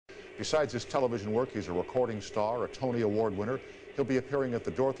Besides his television work, he's a recording star, a Tony Award winner. He'll be appearing at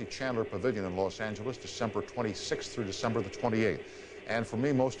the Dorothy Chandler Pavilion in Los Angeles, December 26th through December the 28th. And for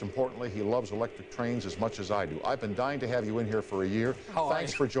me, most importantly, he loves electric trains as much as I do. I've been dying to have you in here for a year.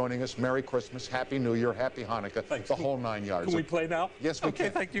 Thanks for joining us. Merry Christmas, Happy New Year, Happy Hanukkah, the whole 9 yards. Can we play now? Yes, we can.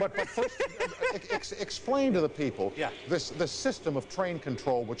 Okay, thank you. But first, explain to the people this system of train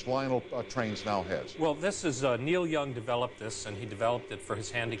control which Lionel Trains now has. Well, this is, Neil Young developed this, and he developed it for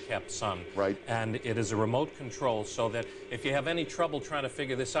his handicapped son. Right. And it is a remote control, so that if you have any trouble trying to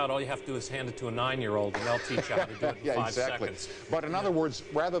figure this out, all you have to do is hand it to a 9-year-old, and they'll teach you how to do it in 5 seconds. But in other words,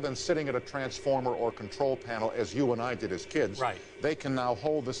 rather than sitting at a transformer or control panel, as you and I did as kids, they can now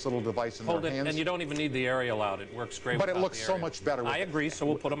hold this little device in their hands. And you don't even need the aerial out. It works great. But it looks so much better. I agree, so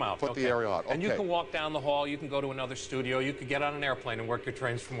we'll put them out. Put the aerial out. And you can walk down the hall. You can go to another studio. You could get on an airplane and work your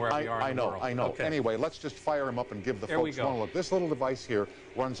trains from wherever you are in the world. I know. Okay. Anyway, let's just fire them up and give the folks one look. This little device here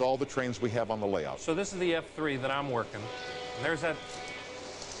runs all the trains we have on the layout. So this is the F3 that I'm working. And there's that.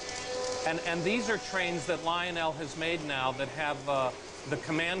 And these are trains that Lionel has made now that have the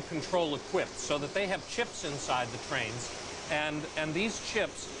command control equipped, so that they have chips inside the trains, and these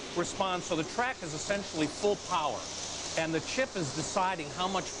chips respond. So the track is essentially full power, and the chip is deciding how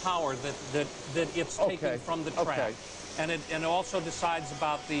much power that it's taking from the track, and it also decides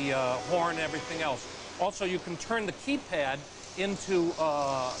about the horn and everything else. Also, you can turn the keypad into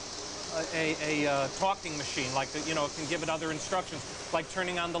a talking machine, like it can give it other instructions, like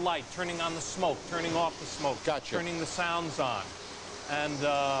turning on the light, turning on the smoke, turning off the smoke, turning the sounds on. And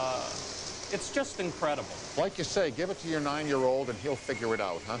it's just incredible. Like you say, give it to your 9-year-old and he'll figure it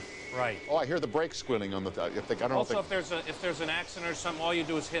out, huh? Right. Oh, I hear the brakes squealing on the. I don't know. Also, if there's an accident or something, all you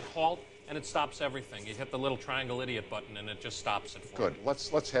do is hit halt, and it stops everything. You hit the little triangle idiot button, and it just stops it for you. Good.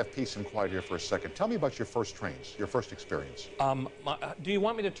 Let's have peace and quiet here for a second. Tell me about your first trains, your first experience. Do you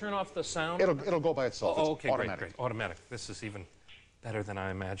want me to turn off the sound? It'll go by itself. Oh, okay, great. Automatic. This is even better than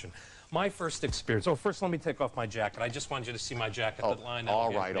I imagined. My first experience. Oh, first let me take off my jacket. I just wanted you to see my jacket that Lionel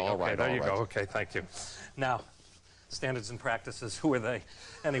all right. There you go. Okay, thank you. Now, standards and practices, who are they?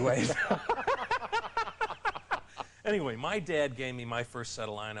 Anyway. Anyway, my dad gave me my first set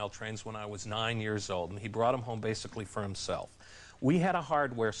of Lionel trains when I was 9 years old, and he brought them home basically for himself. We had a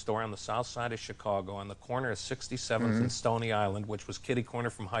hardware store on the south side of Chicago on the corner of 67th and Stony Island, which was kitty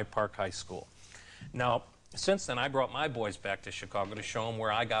corner from Hyde Park High School. Now, since then, I brought my boys back to Chicago to show them where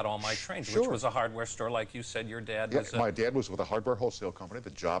I got all my trains, which was a hardware store, like you said. Your dad was. My dad was with a hardware wholesale company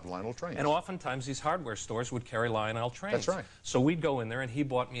that jobbed Lionel trains. And oftentimes, these hardware stores would carry Lionel trains. That's right. So we'd go in there, and he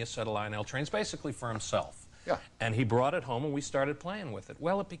bought me a set of Lionel trains, basically for himself. Yeah. And he brought it home, and we started playing with it.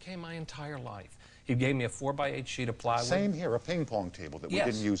 Well, it became my entire life. He gave me a 4x8 sheet of plywood. Same here, a ping pong table that we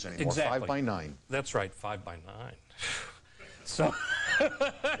didn't use anymore. Exactly. 5x9. That's right, 5x9. So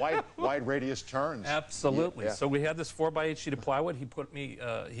wide radius turns. Absolutely. Yeah. So we had this 4x8 sheet of plywood. He put me,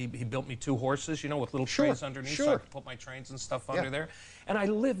 he built me 2 horses, with little trays underneath, so I could put my trains and stuff under there. And I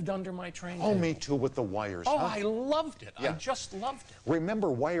lived under my train. Oh, me too, with the wires. Oh, I loved it. I just loved it. Remember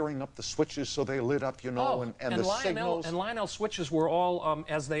wiring up the switches so they lit up, and the signals. And Lionel switches were all,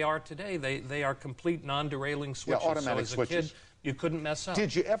 as they are today, they are complete non-derailing switches. Yeah, automatic switches. Kid, you couldn't mess up.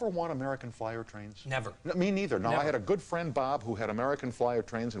 Did you ever want American Flyer trains? Never. No, me neither. Now, I had a good friend, Bob, who had American Flyer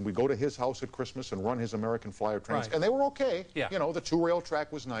trains, and we'd go to his house at Christmas and run his American Flyer trains. And they were okay. Yeah. The 2-rail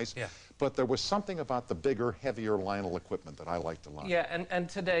track was nice. Yeah. But there was something about the bigger, heavier Lionel equipment that I liked a lot. Yeah, and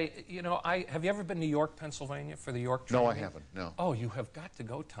today, have you ever been to York, Pennsylvania for the York train? No, I haven't, no. Oh, you have got to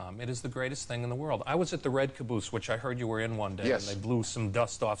go, Tom. It is the greatest thing in the world. I was at the Red Caboose, which I heard you were in one day, and they blew some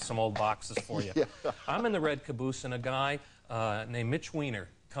dust off some old boxes for you. I'm in the Red Caboose, and a guy named Mitch Weiner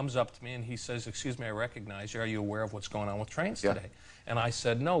comes up to me and he says, "Excuse me, I recognize you. Are you aware of what's going on with trains today?" And I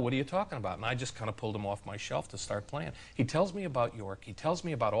said, "No, what are you talking about?" And I just kind of pulled him off my shelf to start playing. He tells me about York. He tells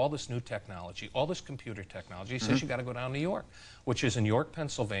me about all this new technology, all this computer technology. He says, "You got to go down to York," which is in York,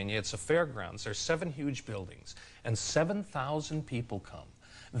 Pennsylvania. It's a fairgrounds. There's 7 huge buildings, and 7,000 people come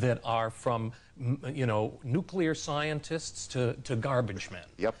that are from, nuclear scientists to garbage men.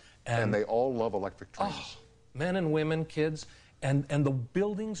 Yep. And they all love electric trains. Oh, men and women, kids. And the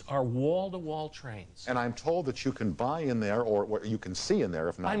buildings are wall-to-wall trains. And I'm told that you can buy in there, or you can see in there,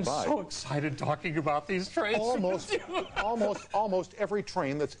 if not buy. I'm so excited talking about these trains. Almost every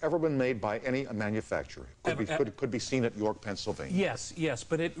train that's ever been made by any manufacturer could be seen at York, Pennsylvania. Yes,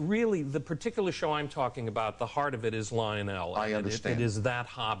 but it really, the particular show I'm talking about, the heart of it is Lionel. I understand. It is that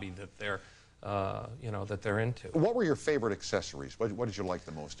hobby that they're you know, that they're into. What were your favorite accessories? What did you like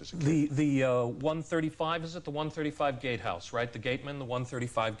the most as a kid? The 135, is it the 135 gatehouse, right? The gateman, the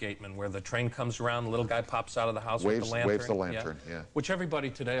 135 gateman, where the train comes around, the little guy pops out of the house with the lantern. Waves the lantern, yeah. Which everybody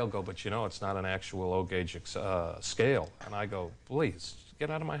today will go, but you know, it's not an actual O-gauge scale. And I go, please, get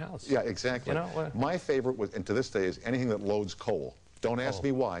out of my house. Yeah, exactly. You know, my favorite was, and to this day, is anything that loads coal. Don't ask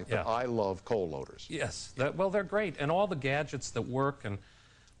me why, but I love coal loaders. Yes, well, they're great. And all the gadgets that work, and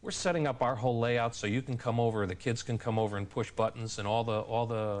we're setting up our whole layout so you can come over, the kids can come over and push buttons, and all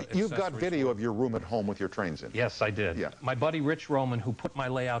the You've got video of your room at home with your trains in. Yes, I did. Yeah. My buddy Rich Roman, who put my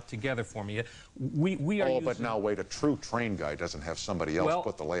layout together for me, we are using... but now wait, a true train guy doesn't have somebody else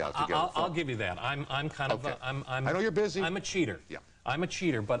put the layout together. I'll give you that. I'm kind of I know you're busy. I'm a cheater. Yeah. I'm a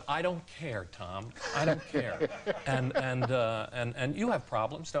cheater, but I don't care, Tom. I don't care. And you have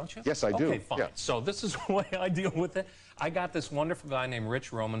problems, don't you? Yes, I do. Okay, fine. Yeah. So this is the way I deal with it. I got this wonderful guy named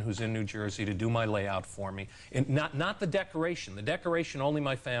Rich Roman, who's in New Jersey, to do my layout for me. And not the decoration. The decoration only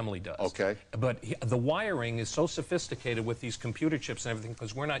my family does. Okay. But the wiring is so sophisticated with these computer chips and everything,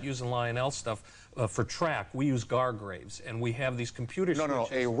 because we're not using Lionel stuff for track. We use Gargraves, and we have these computer switches. No.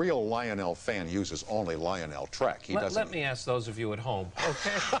 A real Lionel fan uses only Lionel track. He doesn't. Let me ask those of you at home,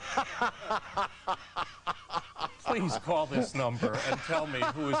 okay? Please call this number and tell me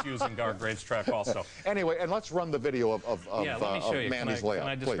who is using Gargraves track also. Anyway, and let's run the video of let me show you. Mandy's layout.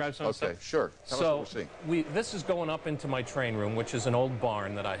 Can I describe some Okay, stuff? sure. Tell us what we're seeing. This is going up into my train room, which is an old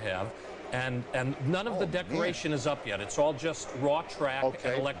barn that I have. And none of the decoration is up yet. It's all just raw track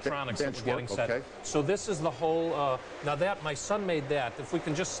and electronics that we're getting set. Okay. So this is the whole, now that, my son made that. If we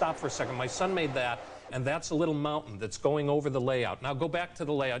can just stop for a second. My son made that, and that's a little mountain that's going over the layout. Now go back to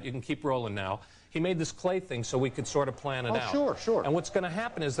the layout. You can keep rolling now. He made this clay thing so we could sort of plan it out. Sure. And what's going to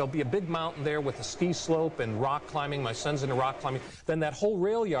happen is there'll be a big mountain there with a ski slope and rock climbing. My son's into rock climbing. Then that whole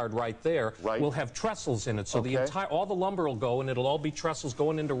rail yard right there will have tressels in it. So the all the lumber will go, and it'll all be trestles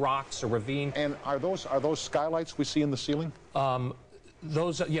going into rocks or ravine. And are those skylights we see in the ceiling?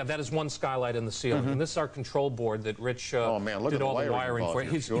 That is one skylight in the ceiling. And this is our control board that Rich did all the wiring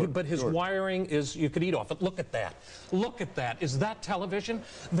for. But his wiring is, you could eat off it. Look at that. Look at that. Is that television?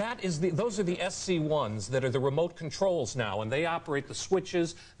 That is those are the SC1s that are the remote controls now, and they operate the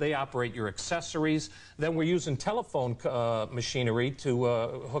switches, they operate your accessories. Then we're using telephone machinery to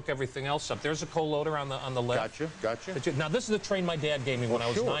hook everything else up. There's a coal loader on the left. Gotcha. Now this is the train my dad gave me when I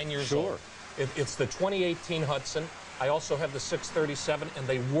was 9 years old. It's the 2018 Hudson. I also have the 637, and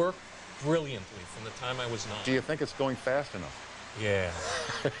they work brilliantly from the time I was 9. Do you think it's going fast enough? Yeah.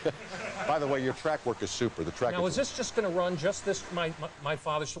 By the way, your track work is super. The track. Now, is this just going to run just this, my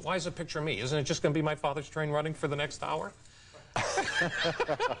father's, why is it picture of me? Isn't it just going to be my father's train running for the next hour?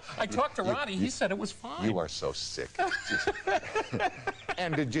 I talked to Roddy. He said it was fine. You are so sick.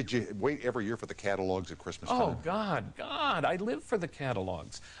 And did you wait every year for the catalogs at Christmas time? Oh, God. I live for the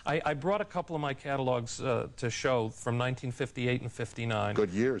catalogs. I brought a couple of my catalogs to show from 1958 and 59. Good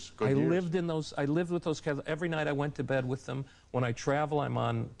years. I lived with those catalogs. Every night I went to bed with them. When I travel, I'm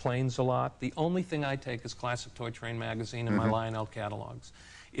on planes a lot. The only thing I take is Classic Toy Train magazine and my Lionel catalogs.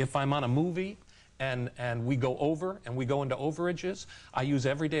 If I'm on a movie, and we go over, and we go into overages, I use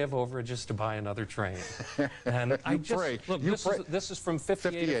every day of overages to buy another train. And this is from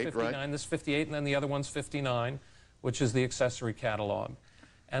 58 to 59, right? This is 58, and then the other one's 59, which is the accessory catalog.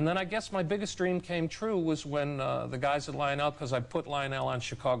 And then I guess my biggest dream came true was when the guys at Lionel, because I put Lionel on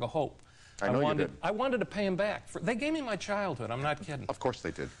Chicago Hope. I wanted to pay them back. They gave me my childhood, I'm not kidding. Of course they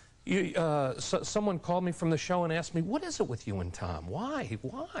did. Someone called me from the show and asked me, what is it with you and Tom? Why?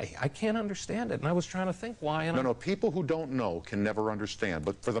 I can't understand it. And I was trying to think why. And no, people who don't know can never understand.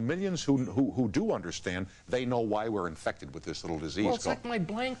 But for the millions who do understand, they know why we're infected with this little disease. Well, it's like my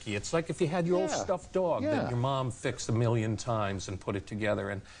blankie. It's like if you had your old stuffed dog that your mom fixed 1,000,000 times and put it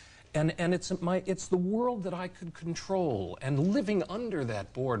together. And it's the world that I could control, and living under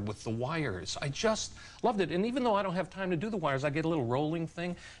that board with the wires. I just loved it. And even though I don't have time to do the wires, I get a little rolling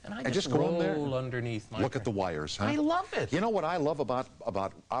thing, and I just roll there underneath my Look at the wires, huh? I love it. You know what I love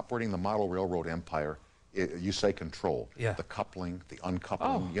about operating the model railroad empire? You say control. Yeah. The coupling, the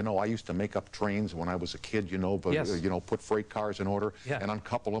uncoupling. You know, I used to make up trains when I was a kid, you know, but, put freight cars in order and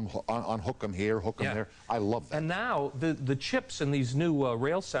uncouple them, unhook them here, hook them there. I love that. And now, the chips in these new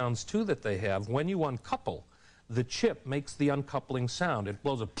rail sounds, too, that they have, when you uncouple, the chip makes the uncoupling sound. It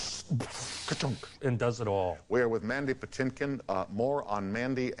blows a ka-chunk and does it all. We are with Mandy Patinkin. More on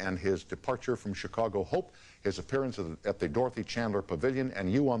Mandy and his departure from Chicago Hope, his appearance at the Dorothy Chandler Pavilion,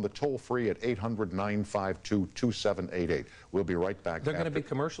 and you on the toll-free at 800-952-2788. We'll be right back. They're going to be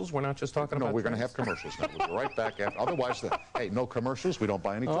commercials? We're not just talking about No, we're going to have commercials now. We'll be right back after. Otherwise, hey, no commercials, we don't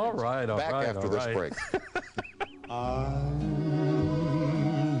buy any tickets. All right, back after this break. I'm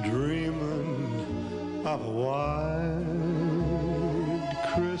dreaming of a white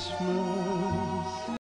Christmas